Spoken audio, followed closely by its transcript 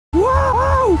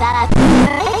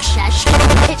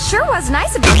It sure was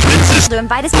nice of you to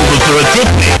invite us.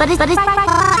 But it's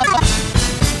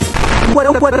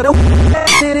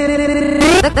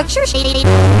Look, sure.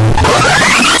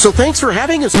 So thanks for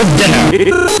having us.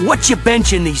 What you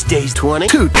benching these days? 20.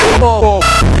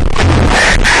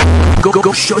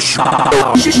 Go, shush. Who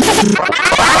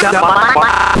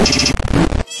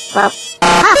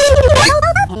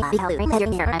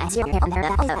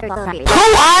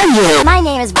are you? My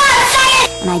name is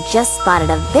and I just spotted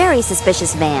a very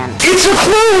suspicious van. It's a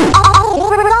clue!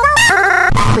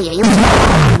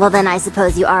 Well then I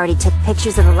suppose you already took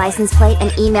pictures of the license plate and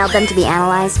emailed them to be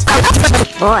analyzed?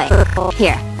 Boy,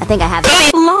 here, I think I have it.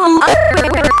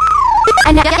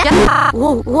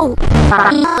 Whoa.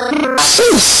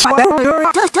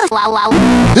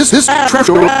 This is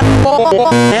treasure.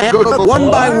 Go one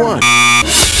by one.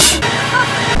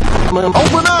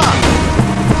 Open up!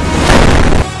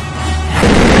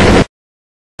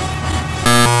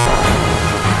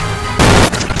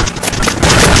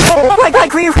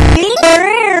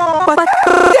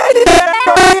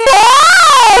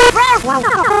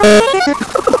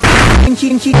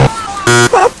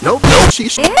 Nope,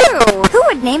 she's... Ew! Who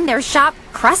would name their shop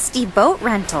Krusty Boat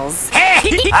Rentals?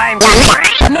 Hey, I'm...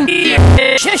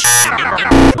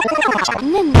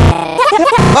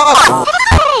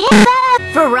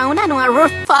 Verona no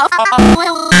roof.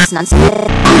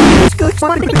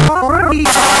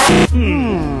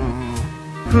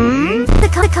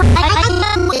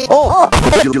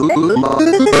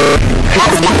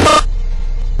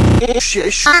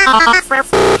 Shish.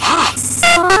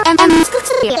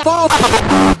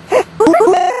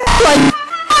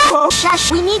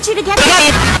 Shush, we need you to get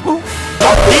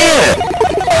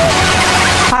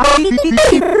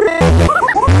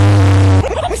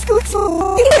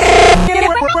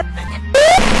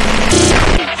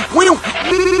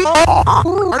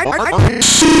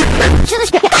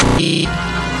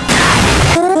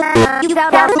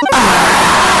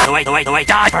Wait,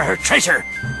 die for her treasure!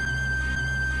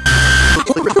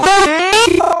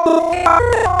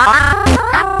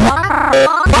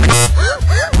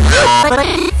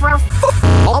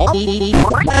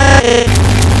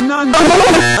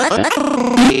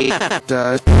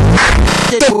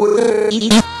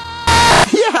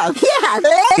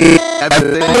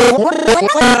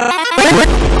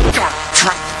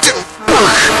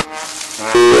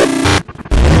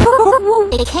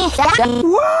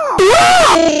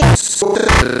 Hey,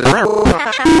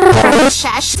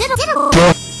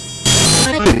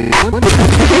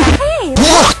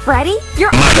 Freddy,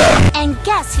 you're and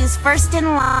guess who's first in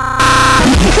line?